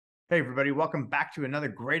Hey, everybody, welcome back to another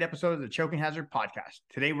great episode of the Choking Hazard podcast.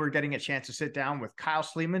 Today, we're getting a chance to sit down with Kyle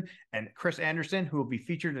Sleeman and Chris Anderson, who will be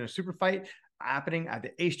featured in a super fight happening at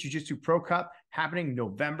the Ace Jiu-Jitsu Pro Cup, happening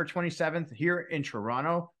November 27th here in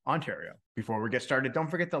Toronto, Ontario. Before we get started, don't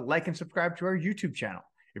forget to like and subscribe to our YouTube channel.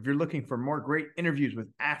 If you're looking for more great interviews with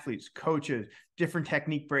athletes, coaches, different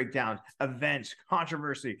technique breakdowns, events,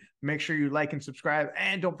 controversy, make sure you like and subscribe.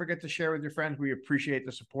 And don't forget to share with your friends. We appreciate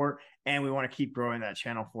the support and we want to keep growing that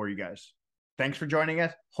channel for you guys. Thanks for joining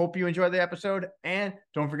us. Hope you enjoy the episode. And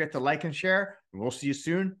don't forget to like and share. And we'll see you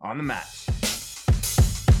soon on the mats.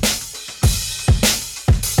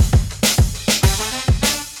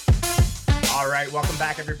 All right, welcome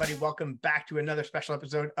back, everybody. Welcome back to another special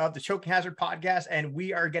episode of the Choking Hazard podcast, and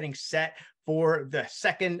we are getting set for the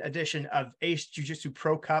second edition of Ace Jiu-Jitsu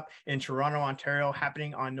Pro Cup in Toronto, Ontario,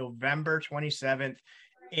 happening on November 27th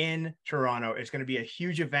in Toronto. It's going to be a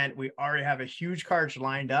huge event. We already have a huge cards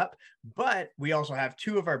lined up, but we also have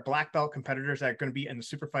two of our black belt competitors that are going to be in the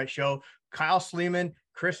Super Fight show, Kyle Sleeman,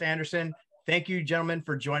 Chris Anderson. Thank you, gentlemen,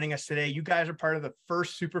 for joining us today. You guys are part of the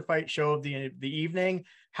first Super Fight show of the evening.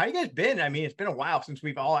 How you guys been? I mean, it's been a while since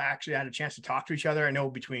we've all actually had a chance to talk to each other. I know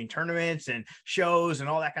between tournaments and shows and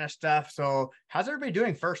all that kind of stuff. So how's everybody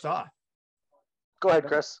doing first off? Go ahead,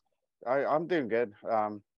 Chris. I'm doing good.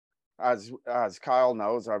 As Kyle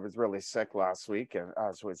knows, I was really sick last week, and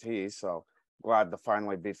as was he. So glad to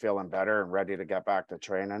finally be feeling better and ready to get back to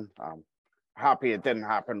training. Happy it didn't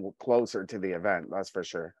happen closer to the event, that's for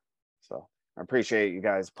sure. So I appreciate you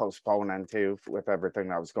guys postponing too with everything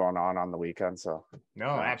that was going on the weekend. So no,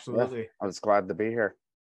 absolutely. Yeah, I was glad to be here.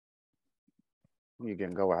 You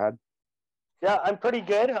can go ahead. Yeah, I'm pretty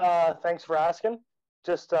good. Thanks for asking.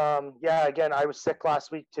 Just again, I was sick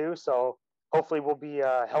last week too, so hopefully we'll be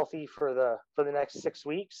healthy for the next 6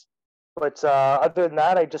 weeks. But other than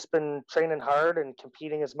that, I've just been training hard and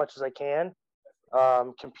competing as much as I can.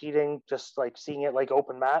 Competing, just like seeing it like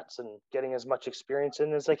open mats and getting as much experience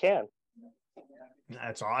in as I can.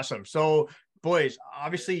 That's awesome. So, boys,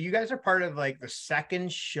 obviously you guys are part of like the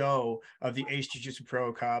second show of the Ace Jiu-Jitsu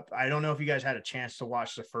Pro Cup. I don't know if you guys had a chance to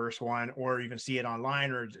watch the first one or even see it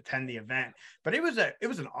online or attend the event, but it was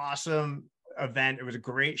an awesome event. It was a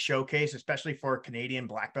great showcase, especially for Canadian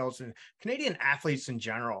black belts and Canadian athletes in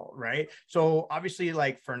general, right? So obviously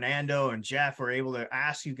like Fernando and Jeff were able to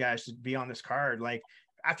ask you guys to be on this card. Like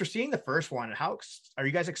after seeing the first one, how are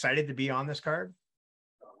you guys excited to be on this card?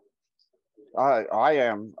 I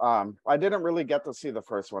am. I didn't really get to see the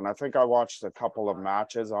first one. I think I watched a couple of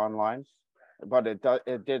matches online, but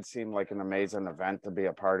it did seem like an amazing event to be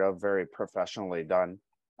a part of, very professionally done.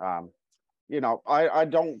 I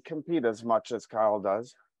don't compete as much as Kyle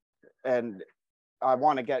does, and I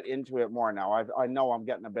want to get into it more now. I know I'm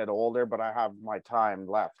getting a bit older, but I have my time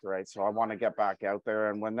left, right? So I want to get back out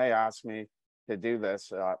there. And when they asked me to do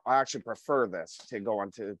this, I actually prefer this to go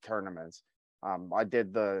into tournaments. I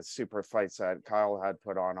did the super fights that Kyle had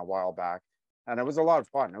put on a while back, and it was a lot of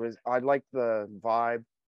fun. I like the vibe.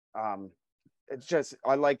 It's just,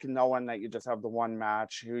 I like knowing that you just have the one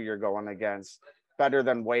match, who you're going against, better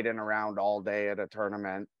than waiting around all day at a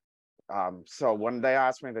tournament. So when they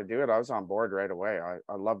asked me to do it, I was on board right away.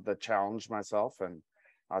 I love the challenge myself, and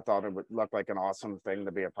I thought it would look like an awesome thing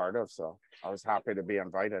to be a part of. So I was happy to be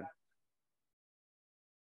invited.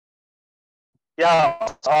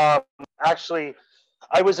 Yeah, actually,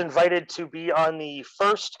 I was invited to be on the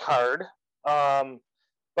first card,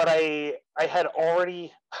 but I had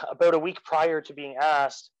already, about a week prior to being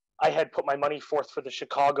asked, I had put my money forth for the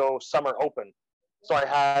Chicago Summer Open. So I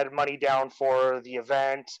had money down for the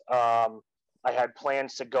event. I had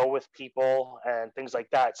plans to go with people and things like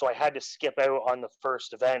that. So I had to skip out on the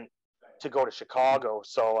first event to go to Chicago.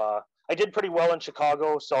 So I did pretty well in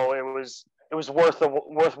Chicago. So it was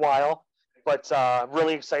worthwhile. But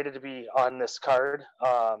really excited to be on this card,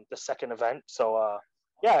 the second event. So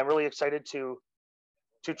I'm really excited to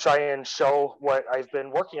try and show what I've been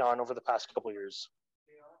working on over the past couple of years.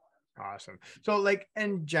 Awesome. So like,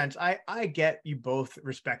 and gents, I get you both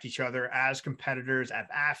respect each other as competitors, as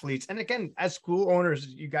athletes. And again, as school owners,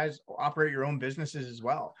 you guys operate your own businesses as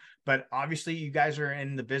well. But obviously you guys are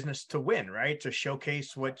in the business to win, right? To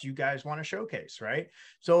showcase what you guys want to showcase, right?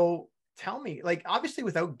 So tell me, like, obviously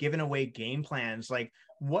without giving away game plans, like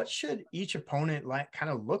what should each opponent like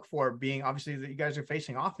kind of look for, being obviously that you guys are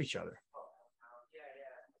facing off each other?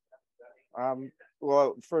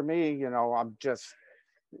 Well, for me, I'm just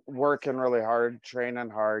working really hard, training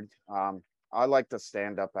hard. I like the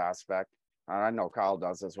stand-up aspect. I know Kyle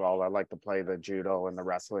does as well. I like to play the judo and the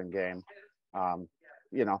wrestling game.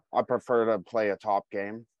 I prefer to play a top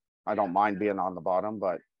game. I don't mind being on the bottom,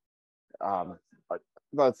 but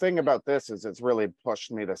the thing about this is it's really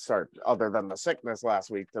pushed me to start, other than the sickness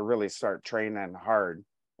last week, to really start training hard.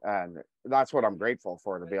 And that's what I'm grateful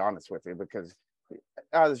for, to be honest with you, because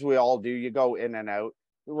as we all do, you go in and out.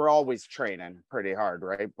 We're always training pretty hard,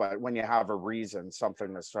 right? But when you have a reason,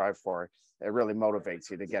 something to strive for, it really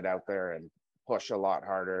motivates you to get out there and push a lot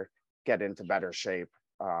harder, get into better shape.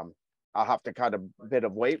 I'll have to cut a bit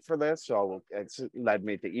of weight for this, so it's led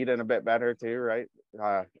me to eating a bit better too, right?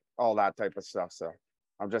 All that type of stuff. So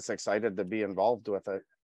I'm just excited to be involved with it.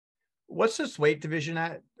 What's this weight division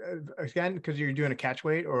at again? Because you're doing a catch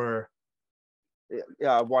weight or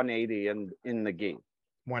Yeah, 180 in the gi.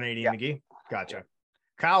 180 in the gi? Gotcha.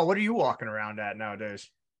 Kyle, what are you walking around at nowadays?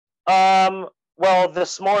 Well,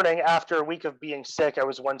 this morning, after a week of being sick, I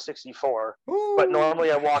was 164. Ooh. But normally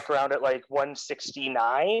I walk around at like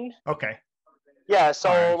 169. Okay. Yeah, so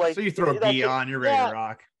Right. like, so you throw a gi on, you're ready to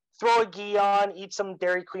rock. Throw a gi on, eat some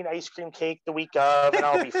Dairy Queen ice cream cake the week of, and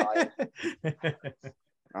I'll be fine.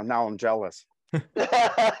 Now I'm jealous. You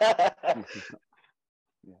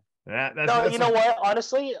know what?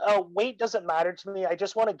 Honestly, weight doesn't matter to me. I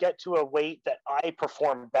just want to get to a weight that I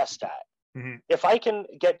perform best at. Mm-hmm. If I can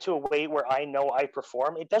get to a weight where I know I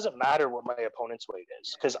perform, it doesn't matter what my opponent's weight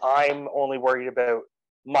is, because I'm only worried about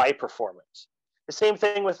my performance. The same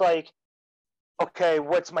thing with like, okay,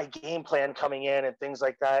 what's my game plan coming in and things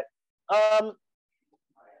like that.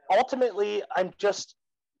 Ultimately, I'm just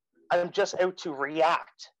out to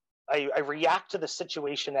react. I react to the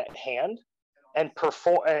situation at hand and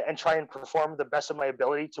perform and try and perform the best of my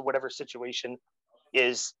ability to whatever situation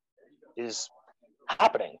is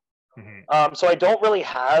happening. Mm-hmm. So I don't really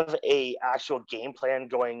have a actual game plan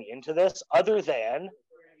going into this, other than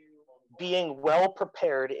being well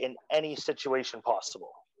prepared in any situation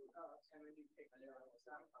possible.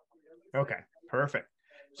 Okay, perfect.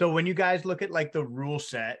 So when you guys look at like the rule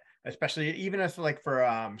set, especially even if like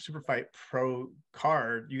for Super Fight Pro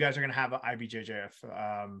card, you guys are going to have an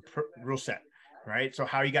IBJJF rule set, right? So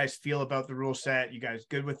how you guys feel about the rule set? You guys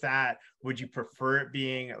good with that? Would you prefer it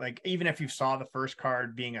being like, even if you saw the first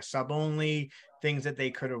card being a sub only, things that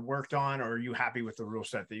they could have worked on, or are you happy with the rule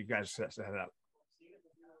set that you guys set up?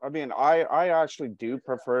 I mean, I actually do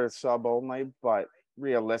prefer sub only, but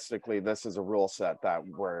realistically, this is a rule set that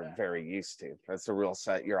we're very used to. It's a rule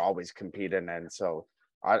set you're always competing in, so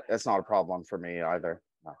it's not a problem for me either.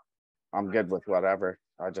 No. I'm good with whatever.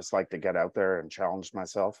 I just like to get out there and challenge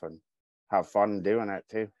myself and have fun doing it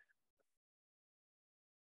too.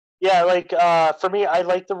 Yeah, like for me, I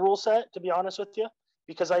like the rule set, to be honest with you,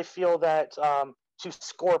 because I feel that to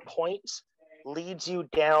score points leads you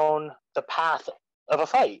down the path of a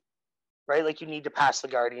fight, right? Like you need to pass the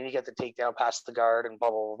guard, you get the takedown, pass the guard, and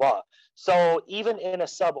blah, blah, blah, blah. So even in a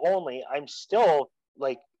sub only, I'm still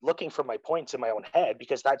like looking for my points in my own head,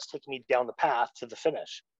 because that's taking me down the path to the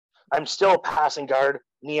finish. I'm still passing guard,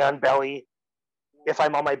 knee on belly. If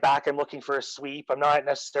I'm on my back, I'm looking for a sweep. I'm not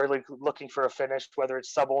necessarily looking for a finish, whether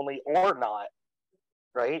it's sub only or not,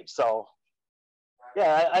 right? So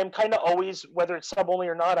yeah, I'm kind of always, whether it's sub only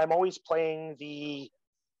or not, I'm always playing the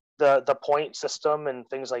point system and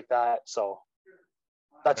things like that. So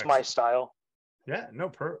that's my style. Yeah,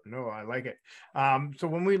 no, I like it. So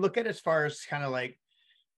when we look at as far as kind of like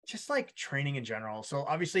just like training in general, so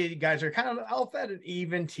obviously you guys are kind of off at an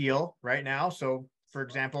even teal right now. So for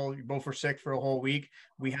example, you both were sick for a whole week.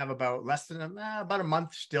 We have about less than about a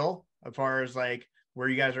month still as far as like where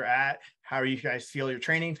you guys are at. How you guys feel your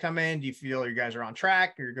training's coming? Do you feel you guys are on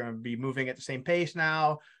track? You're going to be moving at the same pace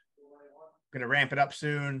now? Going to ramp it up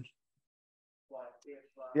soon?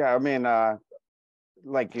 Yeah, I mean,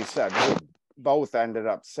 like you said, we both ended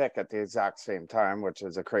up sick at the exact same time, which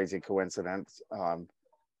is a crazy coincidence.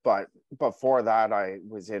 But before that, I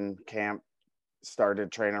was in camp,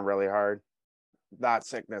 started training really hard. That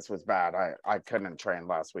sickness was bad. I couldn't train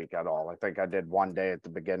last week at all. I think I did one day at the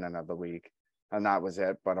beginning of the week, and that was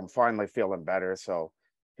it. But I'm finally feeling better. So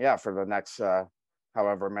yeah, for the next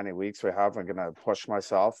however many weeks we have, I'm gonna push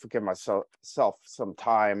myself, give myself some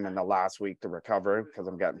time in the last week to recover, because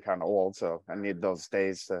I'm getting kind of old, so I need those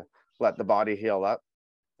days to let the body heal up.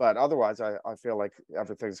 But otherwise, I feel like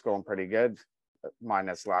everything's going pretty good,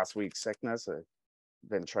 minus last week's sickness. I've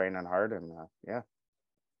been training hard, and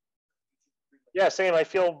yeah, same. I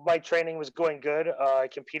feel my training was going good. I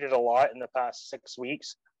competed a lot in the past 6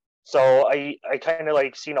 weeks, so I kind of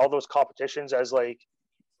like seen all those competitions as like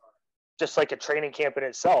just like a training camp in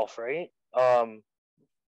itself, right? And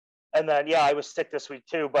then yeah, I was sick this week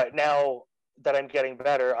too, but now that I'm getting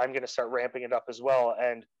better, I'm going to start ramping it up as well.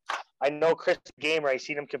 And I know Chris Gamer, I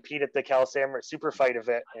seen him compete at the Cal Samurai Super Fight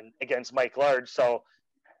event and against Mike Large, so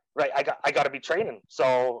right, I got to be training.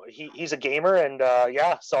 So he's a gamer, and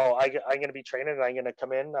so I'm going to be training, and I'm going to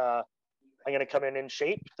come in. I'm going to come in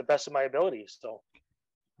shape the best of my abilities. So,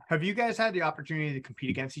 have you guys had the opportunity to compete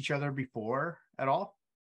against each other before at all?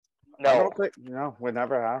 no, we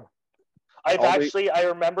never have. I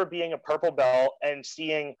remember being a purple belt and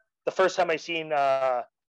seeing the first time I seen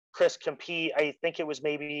Chris compete. I think it was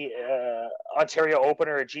maybe Ontario Open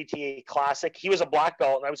or a GTA Classic. He was a black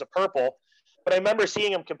belt and I was a purple, but I remember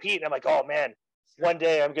seeing him compete, and I'm like, oh man, one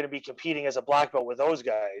day I'm going to be competing as a black belt with those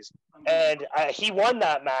guys. And he won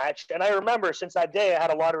that match, and I remember since that day I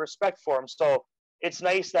had a lot of respect for him. So it's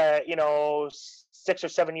nice that 6 or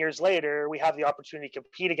 7 years later we have the opportunity to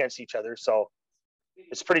compete against each other. So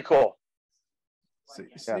it's pretty cool. So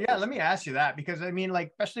let me ask you that, because I mean,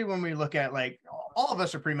 like, especially when we look at, like, all of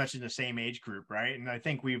us are pretty much in the same age group, right? And I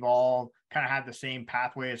think we've all kind of had the same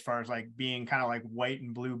pathway as far as like being kind of like white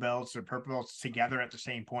and blue belts or purple belts together at the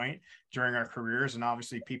same point during our careers. And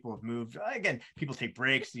obviously people have moved, again, people take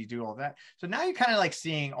breaks, you do all that. So now you're kind of like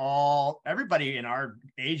seeing everybody in our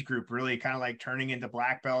age group really kind of like turning into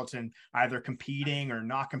black belts and either competing or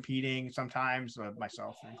not competing sometimes,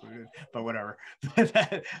 myself included, but whatever.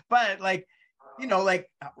 But like, like,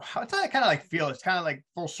 how does that kind of like feel? It's kind of like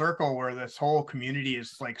full circle where this whole community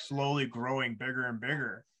is like slowly growing bigger and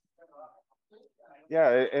bigger. Yeah,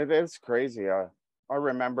 it is crazy. I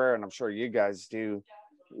remember, and I'm sure you guys do,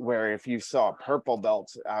 where if you saw purple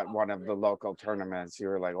belts at one of the local tournaments, you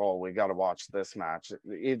were like, oh, we got to watch this match.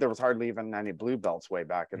 There was hardly even any blue belts way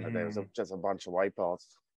back in the day. It was just a bunch of white belts.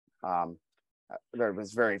 There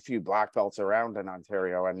was very few black belts around in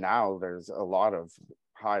Ontario, and now there's a lot of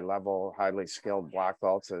high level, highly skilled black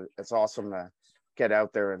belts. It's awesome to get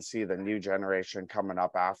out there and see the new generation coming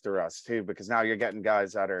up after us too, because now you're getting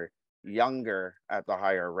guys that are younger at the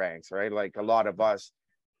higher ranks, right? Like a lot of us,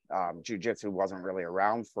 jiu-jitsu wasn't really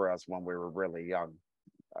around for us when we were really young,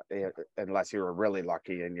 unless you were really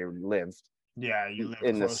lucky and you lived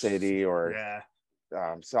in the city, or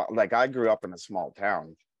so like I grew up in a small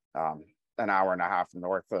town, an hour and a half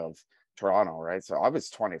north of Toronto, right? So I was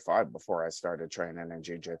 25 before I started training in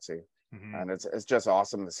jiu-jitsu. And it's just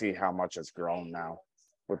awesome to see how much it's grown now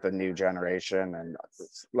with the new generation. And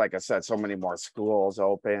like I said, so many more schools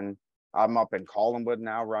open. I'm up in Collingwood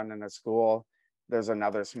now running a school. There's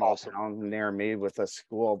another small town near me with a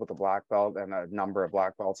school with a black belt and a number of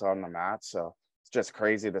black belts on the mat. So it's just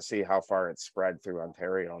crazy to see how far it's spread through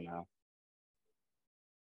Ontario now.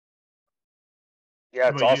 Yeah,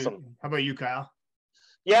 it's awesome. How about you, Kyle?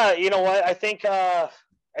 Yeah, you know what? I think I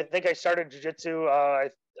started jiu-jitsu,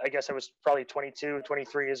 I guess I was probably 22,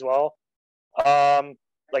 23 as well.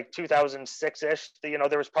 Like 2006-ish,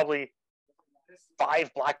 there was probably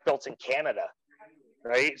 5 black belts in Canada,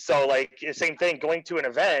 right? So like the same thing, going to an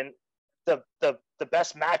event, the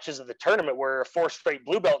best matches of the tournament were 4 straight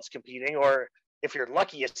blue belts competing, or if you're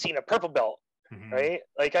lucky, you've seen a purple belt, right?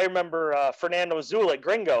 Like I remember Fernando Azul at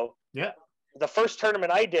Gringo. Yeah. The first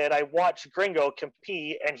tournament I did, I watched Gringo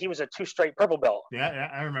compete, and he was a 2 straight purple belt. Yeah,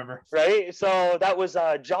 I remember. Right? So that was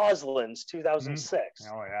Joslin's 2006.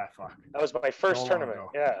 Oh, yeah, fuck. That was my first tournament.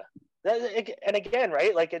 Yeah. And again,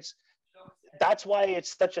 right? Like that's why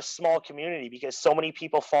it's such a small community, because so many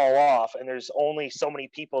people fall off, and there's only so many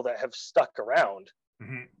people that have stuck around.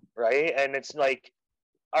 Right? And it's like,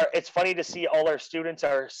 it's funny to see all our students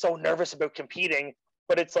are so nervous about competing.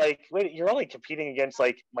 But it's like, wait, you're only competing against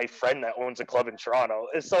like my friend that owns a club in Toronto.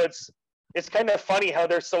 And so it's kind of funny how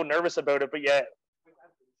they're so nervous about it, but yet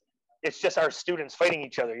it's just our students fighting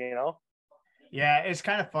each other, Yeah, it's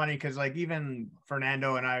kind of funny because like even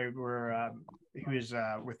Fernando and I were, he was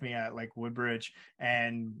with me at like Woodbridge,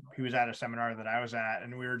 and he was at a seminar that I was at,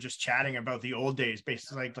 and we were just chatting about the old days,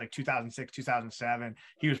 basically like 2006, 2007.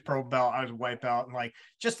 He was pro belt, I was white belt, and like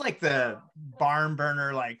just like the barn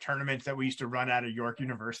burner like tournaments that we used to run out of York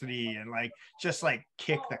University, and like just like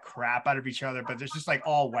kick the crap out of each other. But there's just like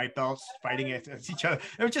all white belts fighting against each other.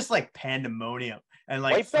 It was just like pandemonium. And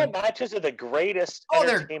like white belt matches are the greatest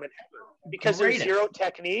entertainment ever, because there's zero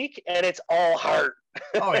technique and it's all heart.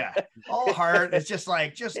 Oh yeah, all heart. It's just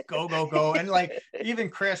like go. And like even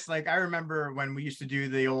Chris, like I remember when we used to do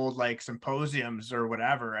the old like symposiums or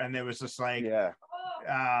whatever, and it was just like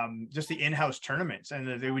just the in-house tournaments,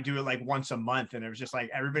 and they would do it like once a month, and it was just like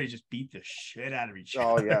everybody just beat the shit out of each other.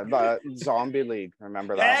 Oh yeah, the zombie league,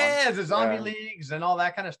 remember that one? Yeah, the zombie leagues and all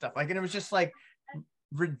that kind of stuff. Like, and it was just like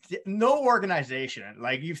no organization.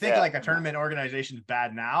 Like you think like a tournament organization is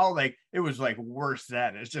bad now, like it was like worse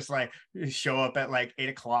then. It's just like you show up at like 8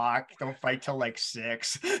 o'clock, don't fight till like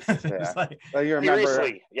 6. It's like, well, you remember,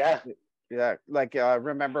 seriously, Yeah, like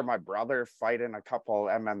remember my brother fighting a couple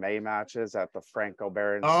MMA matches at the Franco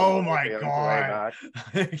Baron Oh my way God.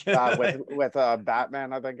 back with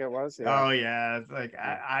Batman, I think it was. Yeah. Oh yeah, it's like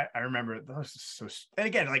Yeah. I remember those. So and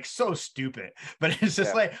again, like so stupid, but it's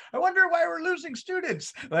just Yeah. like I wonder why we're losing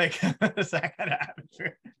students. Like it's that kind of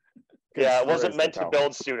atmosphere. Good Yeah, it stories wasn't meant to tell.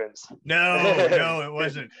 build students. No, it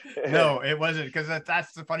wasn't. No, it wasn't, because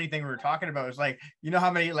that's the funny thing we were talking about. It's like, you know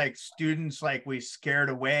how many like students like we scared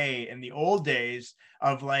away in the old days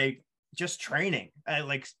of like just training,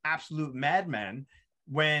 like absolute madmen,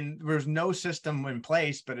 when there's no system in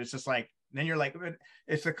place. But it's just like, then you're like,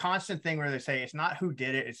 it's a constant thing where they say it's not who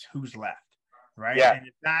did it, it's who's left, right? Yeah.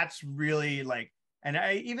 And that's really like, and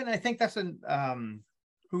I think that's an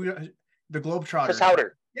who the Globetrotter. Chris Howder.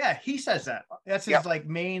 Yeah, he says that. That's his Yep. like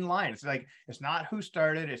main line. It's like, it's not who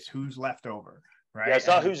started, it's who's left over, right? Yeah, it's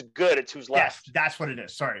not who's good, it's who's left. Yes, that's what it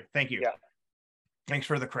is. Sorry, thank you. Yeah. Thanks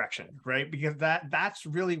for the correction, right? Because that's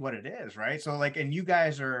really what it is, right? So like, and you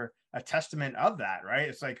guys are a testament of that, right?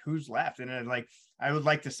 It's like who's left, and like I would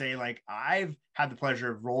like to say, like I've had the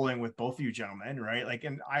pleasure of rolling with both of you gentlemen, right? Like,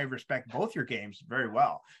 and I respect both your games very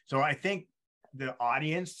well. So I think the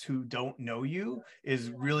audience who don't know you is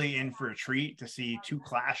really in for a treat to see two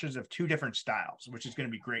clashes of two different styles, which is going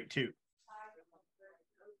to be great too.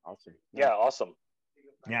 Awesome. Yeah, awesome.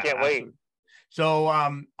 Yeah, Can't wait. So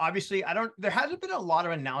obviously there hasn't been a lot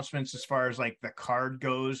of announcements as far as like the card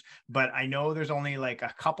goes, but I know there's only like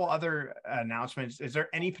a couple other announcements. Is there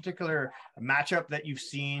any particular matchup that you've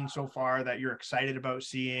seen so far that you're excited about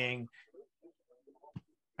seeing?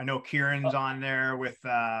 I know Kieran's on there with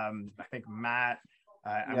I think Matt.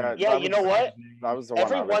 Yeah, you know what? That was the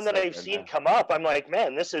Every one one that I've seen come up, I'm like,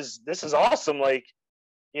 man, this is awesome. Like,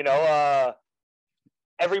 you know,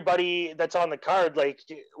 everybody that's on the card, like,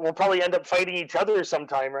 will probably end up fighting each other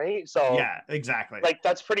sometime, right? So yeah, exactly. Like,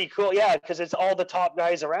 that's pretty cool. Yeah, because it's all the top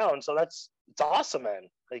guys around. So it's awesome, man.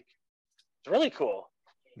 Like, it's really cool.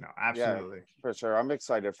 No, absolutely. Yeah, for sure. I'm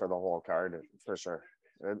excited for the whole card, for sure.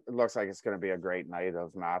 It looks like it's going to be a great night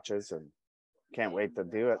of matches, and can't wait to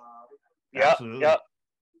do it. Yeah, absolutely. Yeah.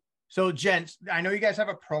 So, gents, I know you guys have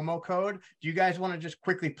a promo code. Do you guys want to just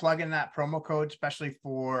quickly plug in that promo code, especially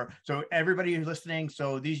for everybody who's listening?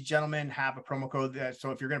 So these gentlemen have a promo code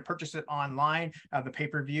so if you're going to purchase it online, the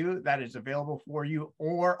pay-per-view, that is available for you.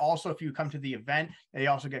 Or also if you come to the event, they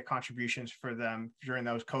also get contributions for them during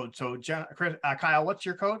those codes. So Kyle, what's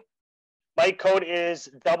your code? My code is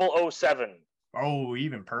 007. Oh,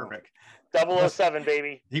 even perfect. 007,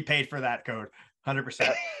 baby. He paid for that code.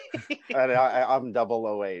 100%. And I'm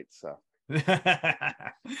 008, so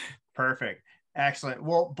perfect. Excellent.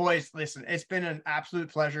 Well, boys, listen, it's been an absolute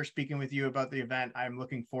pleasure speaking with you about the event. I'm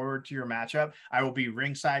looking forward to your matchup. I will be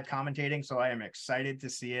ringside commentating, so I am excited to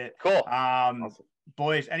see it. Cool. Awesome.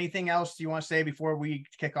 Boys, anything else you want to say before we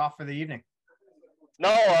kick off for the evening?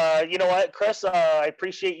 No, you know what, Chris, I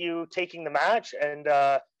appreciate you taking the match and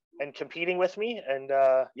competing with me. And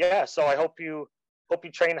yeah, so I hope you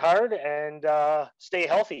train hard and stay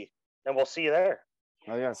healthy, and we'll see you there.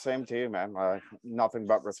 Oh yeah, same to you, man. Nothing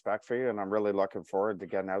but respect for you, and I'm really looking forward to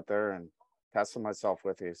getting out there and testing myself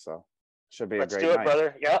with you. So should be Let's a great do it, night.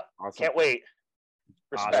 brother. Yeah, Awesome. Can't wait.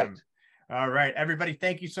 Respect. Awesome. All right, everybody,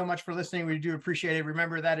 thank you so much for listening. We do appreciate it.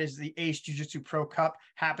 Remember, that is the Ace Jiu-Jitsu Pro Cup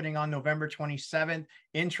happening on November 27th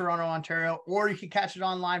in Toronto, Ontario, or you can catch it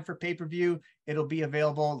online for pay-per-view. It'll be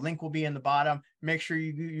available. Link will be in the bottom. Make sure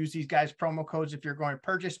you use these guys' promo codes if you're going to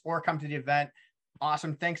purchase or come to the event.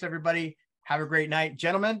 Awesome. Thanks, everybody. Have a great night.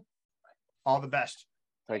 Gentlemen, all the best.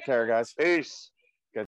 Take care, guys. Peace.